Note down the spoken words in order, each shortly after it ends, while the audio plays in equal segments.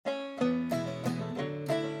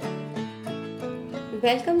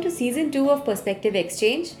Welcome to Season 2 of Perspective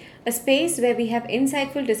Exchange, a space where we have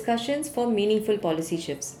insightful discussions for meaningful policy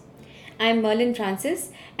shifts. I'm Merlin Francis,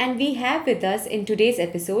 and we have with us in today's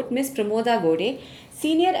episode Ms. Pramoda Gode,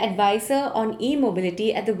 Senior Advisor on e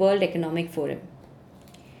mobility at the World Economic Forum.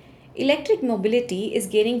 Electric mobility is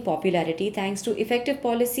gaining popularity thanks to effective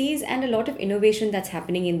policies and a lot of innovation that's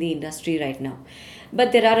happening in the industry right now.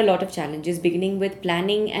 But there are a lot of challenges, beginning with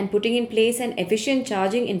planning and putting in place an efficient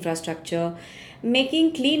charging infrastructure,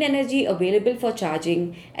 making clean energy available for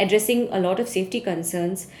charging, addressing a lot of safety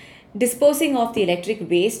concerns, disposing of the electric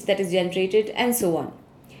waste that is generated, and so on.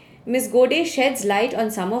 Ms. Gode sheds light on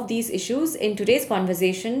some of these issues in today's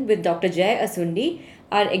conversation with Dr. Jay Asundi,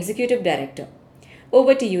 our Executive Director.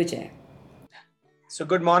 Over to you, Jay. So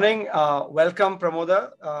good morning. Welcome,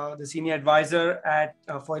 Pramoda, the Senior Advisor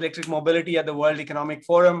for Electric Mobility at the World Economic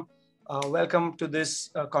Forum. Welcome to this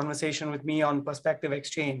conversation with me on Perspective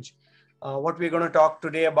Exchange. What we're going to talk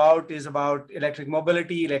today about is about electric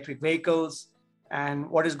mobility, electric vehicles, and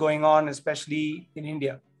what is going on, especially in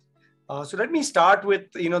India. So let me start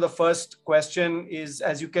with, the first question is,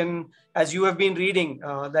 as you have been reading,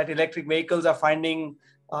 that electric vehicles are finding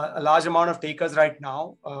a large amount of takers right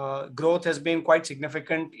now. Growth has been quite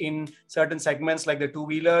significant in certain segments like the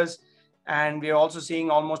two-wheelers. And we are also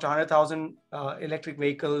seeing almost 100,000 electric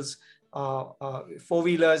vehicles,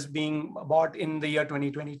 four-wheelers being bought in the year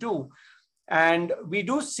 2022. And we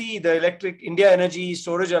do see the India Energy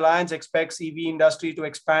Storage Alliance expects EV industry to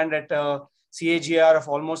expand at a CAGR of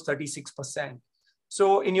almost 36%.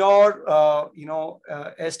 So in your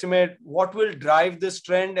estimate, what will drive this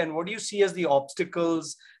trend and what do you see as the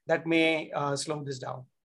obstacles that may slow this down?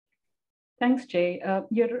 Thanks, Jay.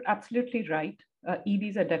 You're absolutely right.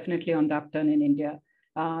 EVs are definitely on the upturn in India.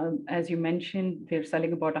 As you mentioned, they're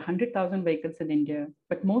selling about 100,000 vehicles in India,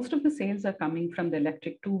 but most of the sales are coming from the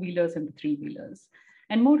electric two-wheelers and the three-wheelers,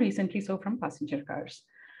 and more recently so from passenger cars.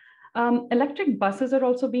 Electric buses are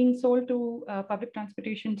also being sold to public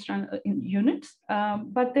transportation units,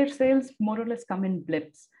 but their sales more or less come in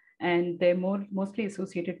blips, and they're mostly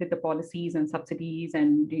associated with the policies and subsidies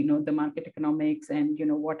and the market economics and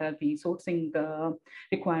what are the sourcing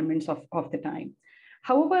requirements of the time.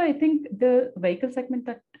 However, I think the vehicle segment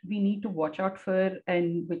that we need to watch out for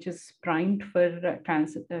and which is primed for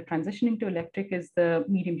transitioning to electric is the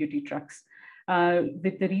medium duty trucks.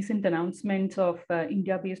 With the recent announcements of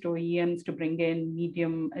India-based OEMs to bring in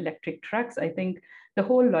medium electric trucks, I think the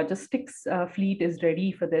whole logistics fleet is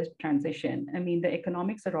ready for this transition. I mean, the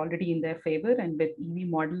economics are already in their favor, and with EV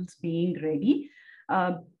models being ready,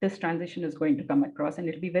 this transition is going to come across, and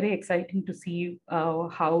it'll be very exciting to see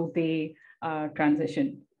how they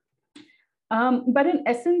transition. But in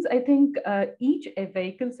essence, I think each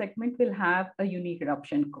vehicle segment will have a unique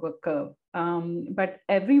adoption curve, but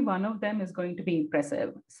every one of them is going to be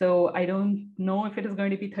impressive. So I don't know if it is going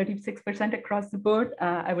to be 36% across the board.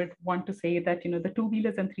 I would want to say that the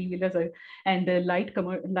two-wheelers and three-wheelers and the light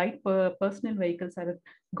personal vehicles are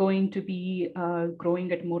going to be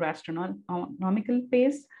growing at more astronomical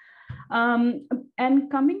pace. And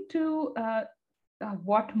coming to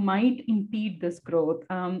what might impede this growth.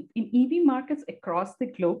 In EV markets across the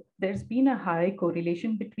globe, there's been a high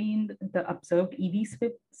correlation between the observed EV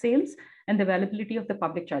sales and the availability of the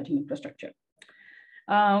public charging infrastructure.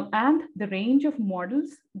 And the range of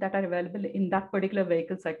models that are available in that particular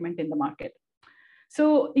vehicle segment in the market.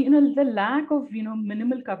 So, the lack of,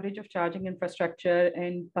 minimal coverage of charging infrastructure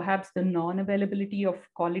and perhaps the non-availability of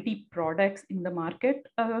quality products in the market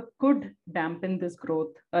could dampen this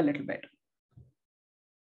growth a little bit.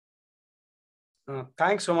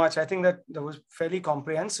 Thanks so much. I think that was fairly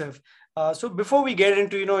comprehensive. So before we get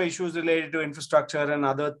into issues related to infrastructure and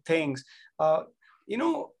other things,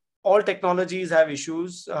 all technologies have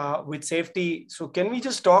issues with safety. So can we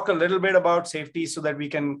just talk a little bit about safety so that we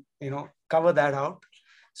can cover that out?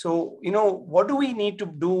 So what do we need to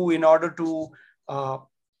do in order to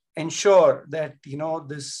ensure that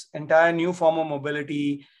this entire new form of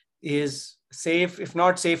mobility is safe, if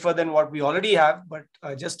not safer than what we already have, but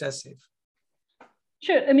just as safe?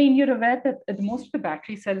 Sure. I mean, you're aware that most of the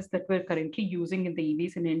battery cells that we're currently using in the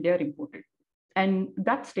EVs in India are imported. And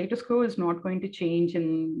that status quo is not going to change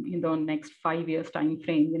in the next 5 years time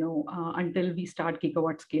frame, until we start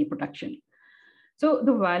gigawatt scale production. So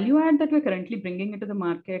the value add that we're currently bringing into the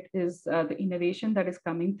market is the innovation that is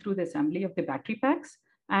coming through the assembly of the battery packs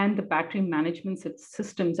and the battery management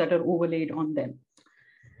systems that are overlaid on them.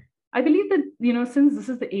 I believe that, since this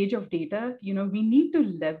is the age of data, we need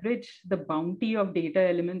to leverage the bounty of data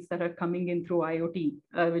elements that are coming in through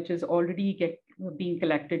IoT, which is already being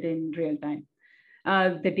collected in real time.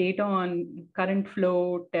 The data on current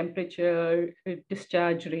flow, temperature,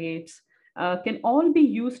 discharge rates can all be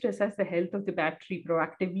used to assess the health of the battery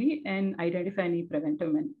proactively and identify any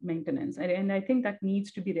preventive maintenance. And I think that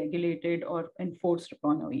needs to be regulated or enforced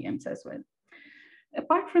upon OEMs as well.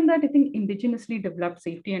 Apart from that, I think indigenously developed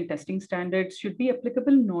safety and testing standards should be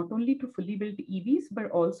applicable not only to fully built EVs, but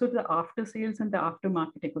also to the after sales and the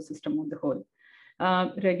aftermarket ecosystem on the whole.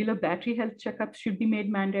 Regular battery health checkups should be made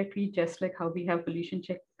mandatory, just like how we have pollution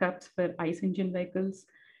checkups for ICE engine vehicles.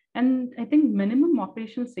 And I think minimum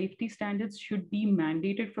operational safety standards should be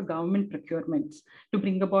mandated for government procurements to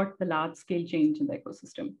bring about the large scale change in the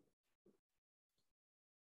ecosystem.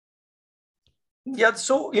 Yeah,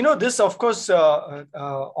 so, this, of course,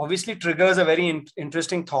 obviously triggers a very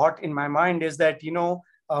interesting thought in my mind is that,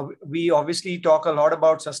 we obviously talk a lot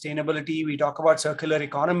about sustainability. We talk about circular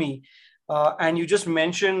economy. And you just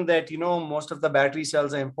mentioned that, most of the battery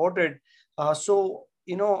cells are imported. So,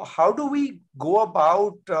 how do we go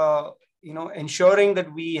about, ensuring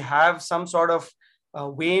that we have some sort of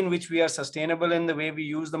way in which we are sustainable in the way we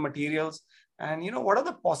use the materials? And, what are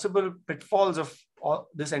the possible pitfalls of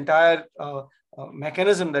this entire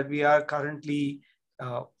mechanism that we are currently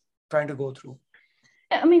trying to go through?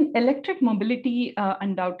 I mean, electric mobility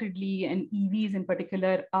undoubtedly, and EVs in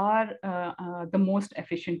particular, are the most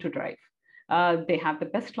efficient to drive. They have the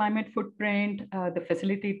best climate footprint, they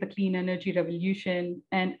facilitate the clean energy revolution.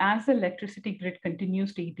 And as the electricity grid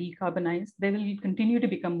continues to decarbonize, they will continue to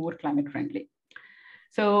become more climate friendly.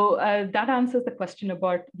 So that answers the question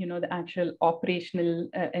about, the actual operational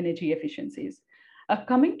energy efficiencies.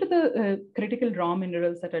 Coming to the critical raw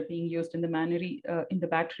minerals that are being used in the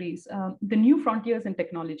batteries, the new frontiers in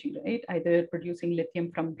technology, right? Either producing lithium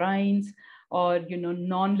from brines or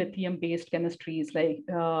non-lithium based chemistries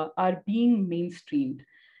are being mainstreamed.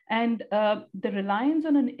 And the reliance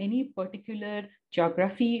on any particular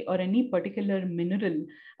geography or any particular mineral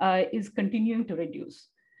is continuing to reduce.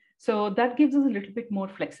 So that gives us a little bit more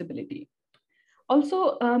flexibility.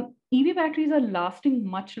 Also, EV batteries are lasting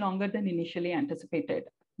much longer than initially anticipated.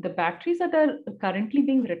 The batteries that are currently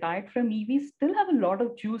being retired from EVs still have a lot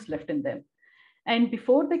of juice left in them. And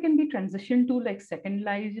before they can be transitioned to second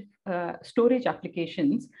life storage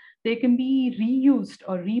applications, they can be reused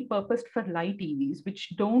or repurposed for light EVs,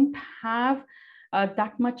 which don't have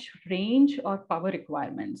that much range or power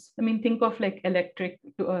requirements. I mean, think of electric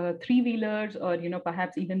three-wheelers or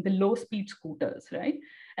perhaps even the low-speed scooters, right?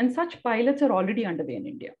 And such pilots are already underway in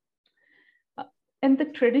India. And the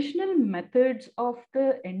traditional methods of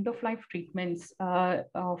the end-of-life treatments of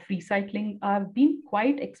recycling have been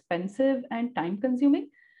quite expensive and time-consuming,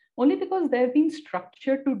 only because they've been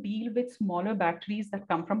structured to deal with smaller batteries that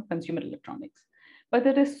come from consumer electronics. But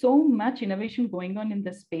there is so much innovation going on in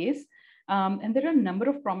this space. And there are a number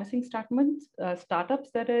of promising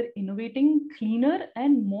startups that are innovating cleaner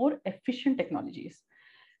and more efficient technologies.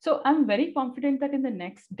 So I'm very confident that in the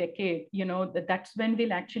next decade, that's when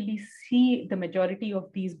we'll actually see the majority of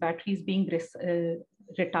these batteries being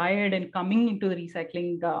retired and coming into the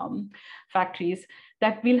recycling factories,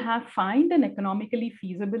 that we'll find an economically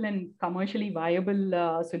feasible and commercially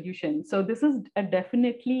viable solution. So this is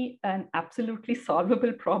definitely an absolutely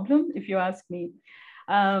solvable problem, if you ask me.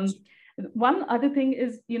 One other thing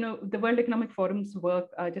is, the World Economic Forum's work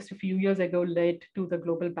just a few years ago led to the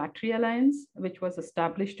Global Battery Alliance, which was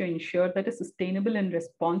established to ensure that a sustainable and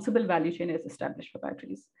responsible value chain is established for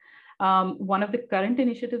batteries. One of the current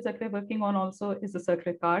initiatives that we're working on also is the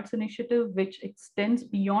Circular Cards Initiative, which extends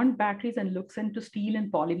beyond batteries and looks into steel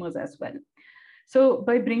and polymers as well. So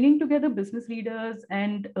by bringing together business leaders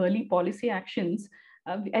and early policy actions,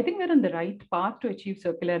 I think we're on the right path to achieve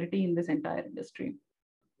circularity in this entire industry.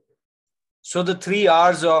 So the 3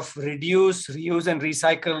 R's of reduce, reuse, and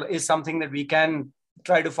recycle is something that we can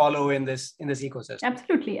try to follow in this ecosystem.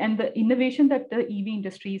 Absolutely. And the innovation that the EV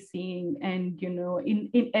industry is seeing, and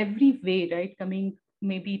in every way, right, coming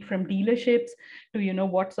maybe from dealerships to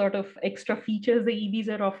what sort of extra features the EVs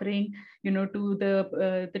are offering, to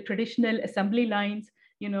the traditional assembly lines.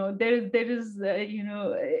 There is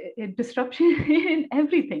a disruption in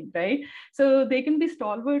everything, right? So they can be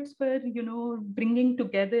stalwarts for bringing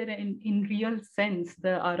together in real sense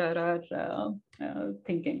the RRR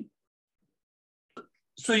thinking.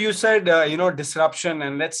 So you said, disruption,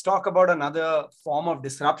 and let's talk about another form of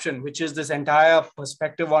disruption, which is this entire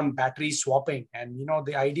perspective on battery swapping and,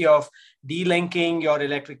 the idea of delinking your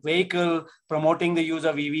electric vehicle, promoting the use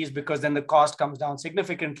of EVs, because then the cost comes down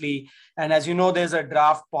significantly. And as you know, there's a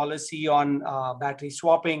draft policy on battery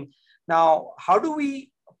swapping. Now, how do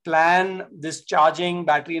we plan this charging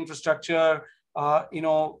battery infrastructure,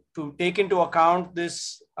 to take into account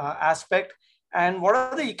this aspect? And what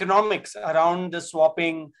are the economics around the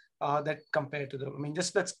swapping that compared to them? I mean,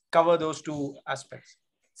 just let's cover those two aspects.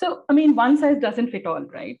 So, I mean, one size doesn't fit all,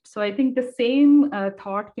 right? So I think the same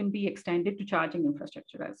thought can be extended to charging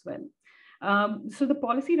infrastructure as well. So the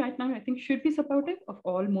policy right now, I think, should be supportive of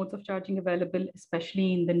all modes of charging available,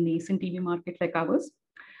 especially in the nascent EV market like ours.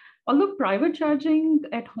 Although private charging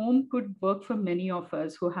at home could work for many of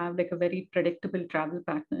us who have like a very predictable travel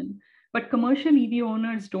pattern, but commercial EV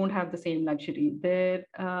owners don't have the same luxury.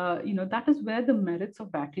 That is where the merits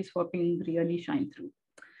of battery swapping really shine through.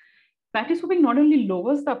 Battery swapping not only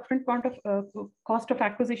lowers the upfront cost of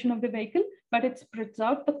acquisition of the vehicle, but it spreads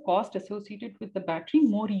out the cost associated with the battery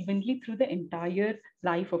more evenly through the entire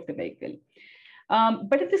life of the vehicle.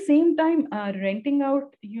 But at the same time, renting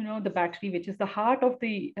out, the battery, which is the heart of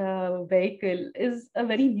the vehicle, is a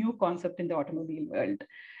very new concept in the automobile world.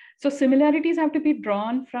 So similarities have to be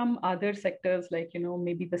drawn from other sectors, like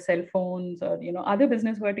maybe the cell phones or other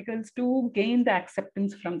business verticals, to gain the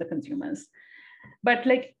acceptance from the consumers. But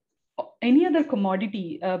like any other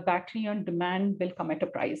commodity, battery on demand will come at a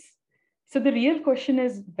price. So the real question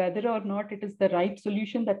is whether or not it is the right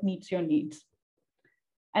solution that meets your needs.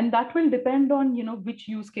 And that will depend on which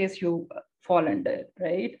use case you fall under,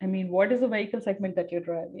 right? I mean, what is the vehicle segment that you're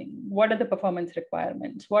driving? What are the performance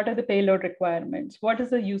requirements? What are the payload requirements? What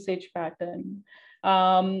is the usage pattern?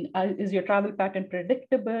 Is your travel pattern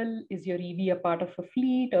predictable? Is your EV a part of a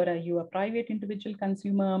fleet, or are you a private individual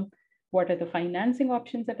consumer? What are the financing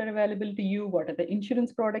options that are available to you? What are the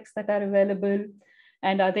insurance products that are available?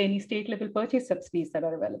 And are there any state level purchase subsidies that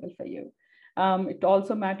are available for you? It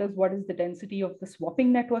also matters what is the density of the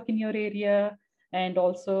swapping network in your area. And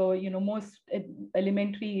also, most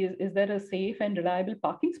elementary is there a safe and reliable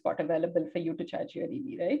parking spot available for you to charge your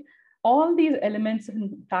EV, right? All these elements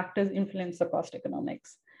and factors influence the cost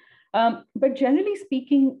economics. But generally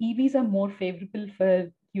speaking, EVs are more favorable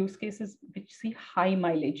for use cases which see high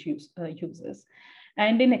mileage users.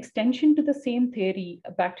 And in extension to the same theory,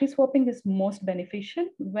 battery swapping is most beneficial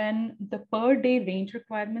when the per day range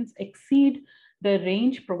requirements exceed the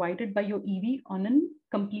range provided by your EV on a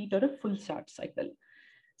complete or a full charge cycle.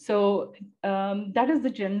 So that is the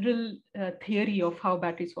general theory of how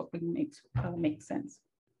battery swapping makes sense.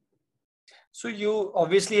 So you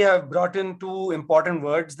obviously have brought in two important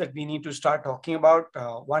words that we need to start talking about.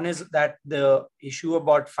 One is that the issue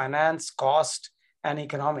about finance, cost, and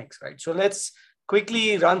economics, right? So let's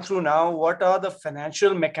quickly run through now what are the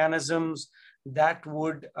financial mechanisms that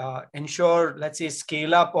would ensure, let's say,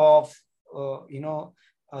 scale up of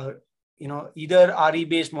either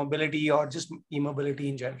RE-based mobility or just e-mobility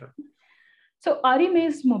in general. So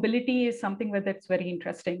RE-based mobility is something that's very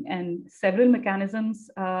interesting, and several mechanisms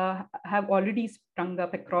have already sprung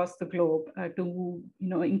up across the globe to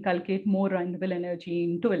inculcate more renewable energy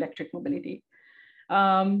into electric mobility.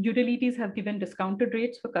 Utilities have given discounted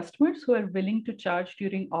rates for customers who are willing to charge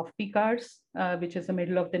during off-peak hours, which is the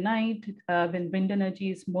middle of the night when wind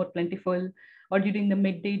energy is more plentiful, or during the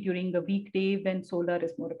midday during the weekday when solar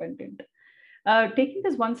is more abundant. Taking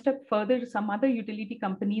this one step further, some other utility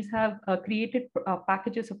companies have created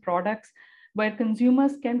packages of products where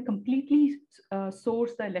consumers can completely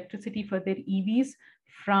source the electricity for their EVs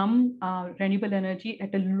from renewable energy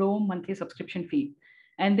at a low monthly subscription fee.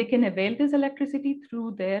 And they can avail this electricity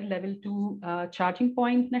through their level 2 charging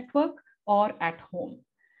point network or at home.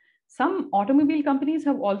 Some automobile companies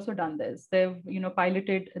have also done this. They've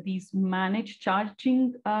piloted these managed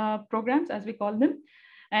charging programs, as we call them.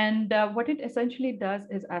 And what it essentially does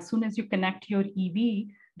is, as soon as you connect your EV,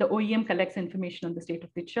 the OEM collects information on the state of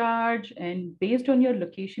the charge, and based on your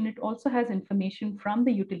location, it also has information from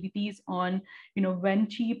the utilities on, when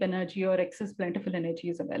cheap energy or excess plentiful energy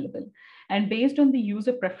is available. And based on the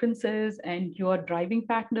user preferences and your driving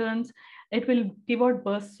patterns, it will give out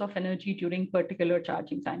bursts of energy during particular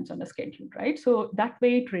charging times on a schedule, right? So that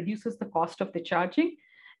way it reduces the cost of the charging,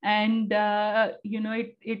 and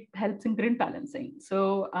it helps in grid balancing.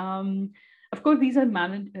 So of course, these are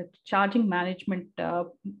charging management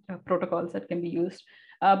protocols that can be used.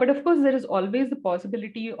 But of course, there is always the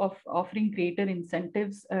possibility of offering greater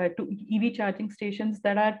incentives to EV charging stations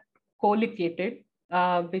that are co-located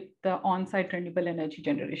with the on-site renewable energy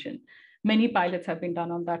generation. Many pilots have been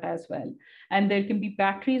done on that as well. And there can be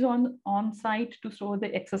batteries on site to store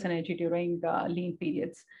the excess energy during lean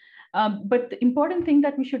periods. But the important thing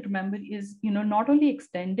that we should remember is, not only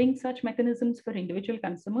extending such mechanisms for individual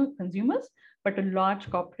consumers, but to large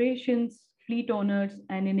corporations, fleet owners,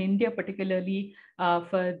 and in India particularly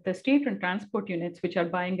for the state and transport units, which are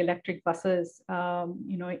buying electric buses,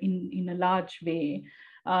 in a large way,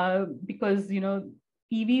 because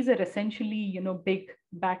EVs are essentially, big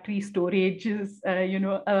battery storages,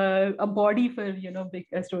 a body for, big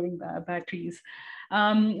storing batteries.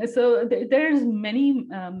 So there's many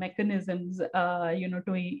mechanisms,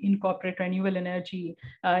 to incorporate renewable energy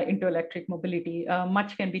into electric mobility.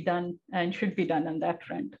 Much can be done and should be done on that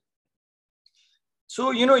front.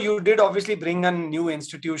 So, you did obviously bring in new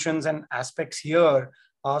institutions and aspects here.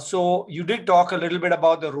 So you did talk a little bit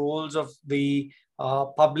about the roles of the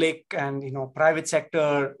public and private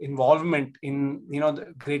sector involvement in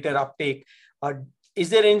the greater uptake. Is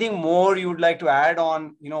there anything more you would like to add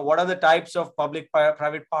on? What are the types of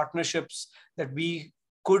public-private partnerships that we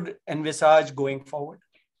could envisage going forward?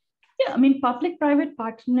 Yeah, I mean, public-private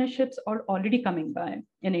partnerships are already coming by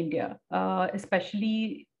in India,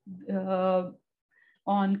 especially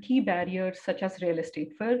on key barriers such as real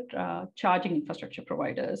estate for charging infrastructure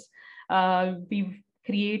providers. We've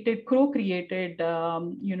co-created,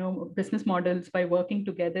 business models by working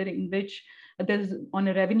together in which there's on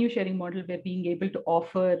a revenue sharing model, we're being able to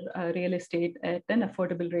offer real estate at an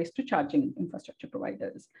affordable rate to charging infrastructure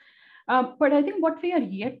providers. But I think what we are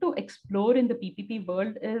yet to explore in the PPP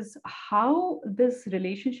world is how this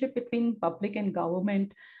relationship between public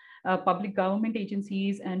government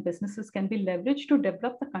agencies and businesses can be leveraged to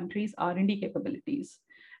develop the country's R&D capabilities,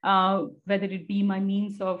 whether it be by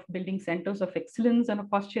means of building centers of excellence and a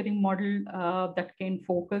cost-sharing model that can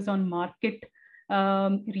focus on market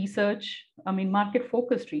research,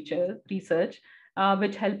 market-focused research,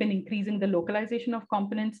 which help in increasing the localization of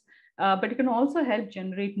components, but it can also help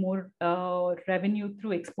generate more revenue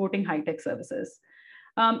through exporting high-tech services.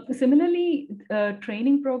 Similarly,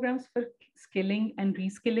 training programs for skilling and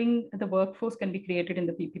reskilling the workforce can be created in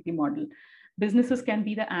the PPP model. Businesses can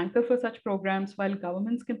be the anchor for such programs, while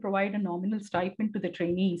governments can provide a nominal stipend to the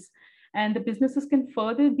trainees. And the businesses can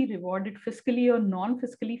further be rewarded fiscally or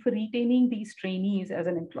non-fiscally for retaining these trainees as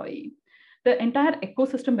an employee. The entire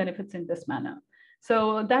ecosystem benefits in this manner.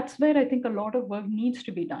 So that's where I think a lot of work needs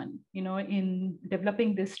to be done, in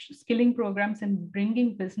developing these skilling programs and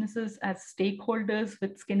bringing businesses as stakeholders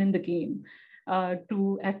with skin in the game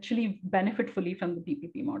to actually benefit fully from the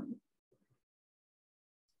PPP model.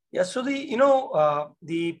 Yeah, so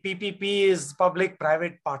the PPP is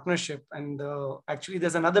public-private partnership, and actually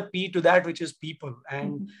there's another P to that, which is people.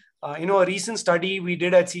 And a recent study we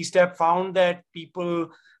did at C-STEP found that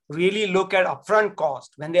people really look at upfront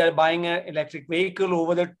cost when they are buying an electric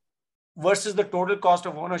vehicle versus the total cost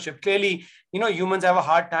of ownership. Clearly, humans have a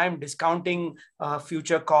hard time discounting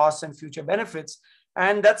future costs and future benefits.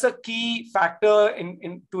 And that's a key factor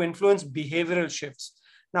to influence behavioral shifts.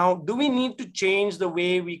 Now, do we need to change the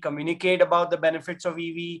way we communicate about the benefits of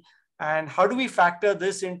EV? And how do we factor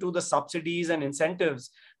this into the subsidies and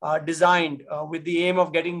incentives designed with the aim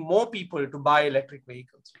of getting more people to buy electric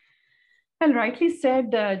vehicles? Well, rightly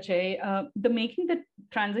said, Jay. Making the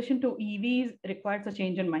transition to EVs requires a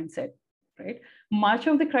change in mindset, right? Much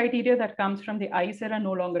of the criteria that comes from the ICE era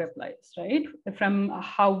no longer applies, right? From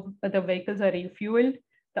how the vehicles are refueled,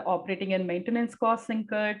 the operating and maintenance costs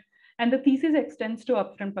incurred, and the thesis extends to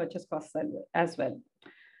upfront purchase costs as well.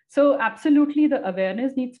 So absolutely, the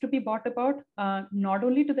awareness needs to be brought about, not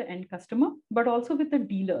only to the end customer, but also with the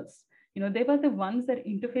dealers. They were the ones that are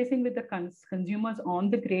interfacing with the consumers on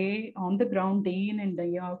the ground, day in and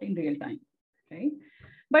day out in real time, right?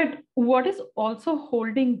 But what is also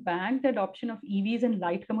holding back the adoption of EVs and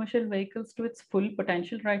light commercial vehicles to its full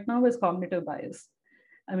potential right now is cognitive bias.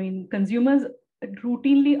 I mean, consumers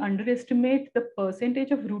routinely underestimate the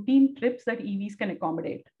percentage of routine trips that EVs can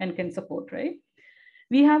accommodate and can support, right?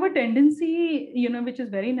 We have a tendency, which is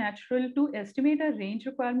very natural, to estimate our range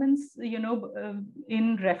requirements,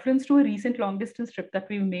 in reference to a recent long distance trip that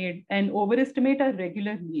we've made and overestimate our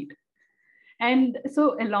regular need. And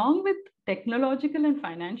so along with technological and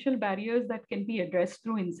financial barriers that can be addressed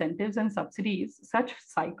through incentives and subsidies, such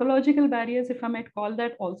psychological barriers, if I might call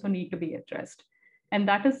that, also need to be addressed. And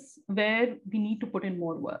that is where we need to put in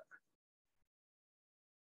more work.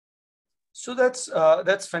 So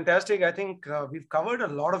that's fantastic. I think we've covered a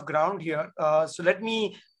lot of ground here. So let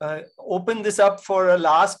me open this up for a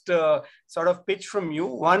last sort of pitch from you.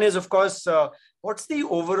 One is, of course, what's the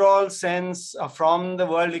overall sense from the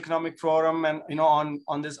World Economic Forum and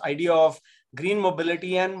on this idea of green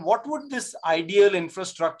mobility, and what would this ideal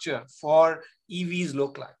infrastructure for EVs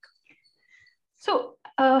look like? So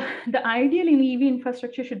the ideal in EV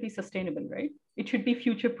infrastructure should be sustainable, right? It should be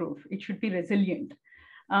future-proof. It should be resilient.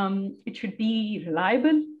 It should be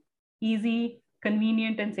reliable, easy,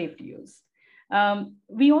 convenient, and safe to use.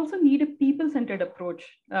 We also need a people-centered approach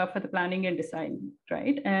for the planning and design,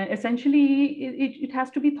 right? Essentially, it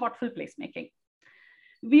has to be thoughtful placemaking.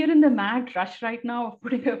 we are in the mad rush right now of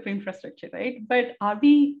putting up infrastructure, right? But are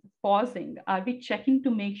we pausing? Are we checking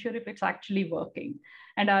to make sure if it's actually working?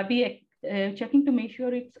 And are we checking to make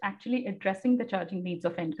sure it's actually addressing the charging needs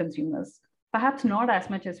of end consumers? Perhaps not as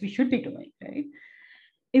much as we should be doing, right?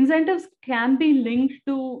 Incentives can be linked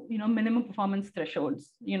to minimum performance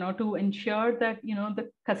thresholds, to ensure that the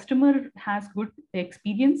customer has good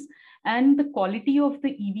experience and the quality of the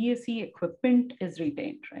EVSE equipment is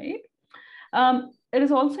retained, right? It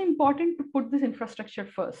is also important to put this infrastructure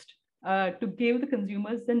first, to give the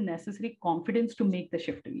consumers the necessary confidence to make the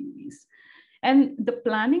shift to EVs. And the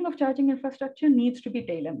planning of charging infrastructure needs to be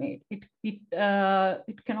tailor-made.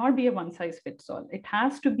 It cannot be a one-size-fits-all. It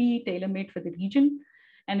has to be tailor-made for the region,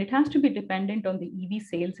 and it has to be dependent on the EV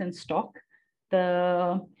sales and stock.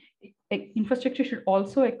 The infrastructure should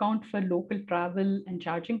also account for local travel and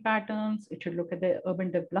charging patterns. It should look at the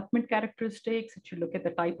urban development characteristics. It should look at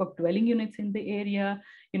the type of dwelling units in the area,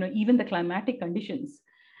 even the climatic conditions.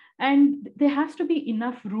 And there has to be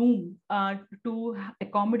enough room to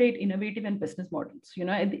accommodate innovative and business models.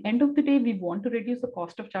 At the end of the day, we want to reduce the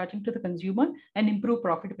cost of charging to the consumer and improve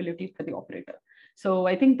profitability for the operator. So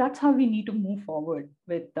I think that's how we need to move forward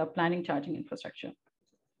with planning charging infrastructure.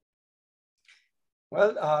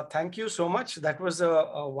 Well, thank you so much. That was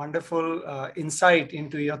a wonderful insight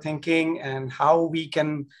into your thinking and how we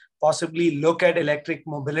can possibly look at electric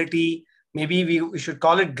mobility. Maybe we should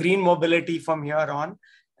call it green mobility from here on.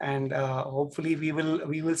 And hopefully we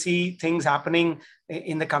will see things happening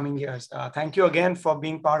in the coming years. Thank you again for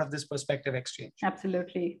being part of this perspective exchange.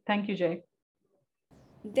 Absolutely. Thank you, Jay.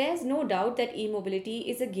 There's no doubt that e-mobility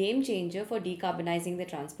is a game changer for decarbonizing the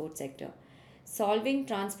transport sector. Solving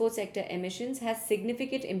transport sector emissions has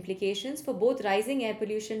significant implications for both rising air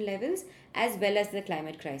pollution levels as well as the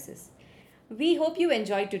climate crisis. We hope you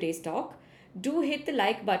enjoyed today's talk. Do hit the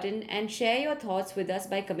like button and share your thoughts with us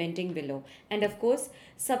by commenting below. And of course,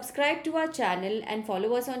 subscribe to our channel and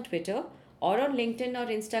follow us on Twitter or on LinkedIn or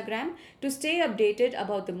Instagram to stay updated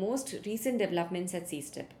about the most recent developments at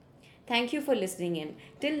C-STEP. Thank you for listening in.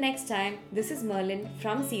 Till next time, this is Merlin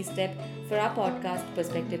from C-STEP for our podcast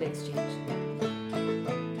Perspective Exchange.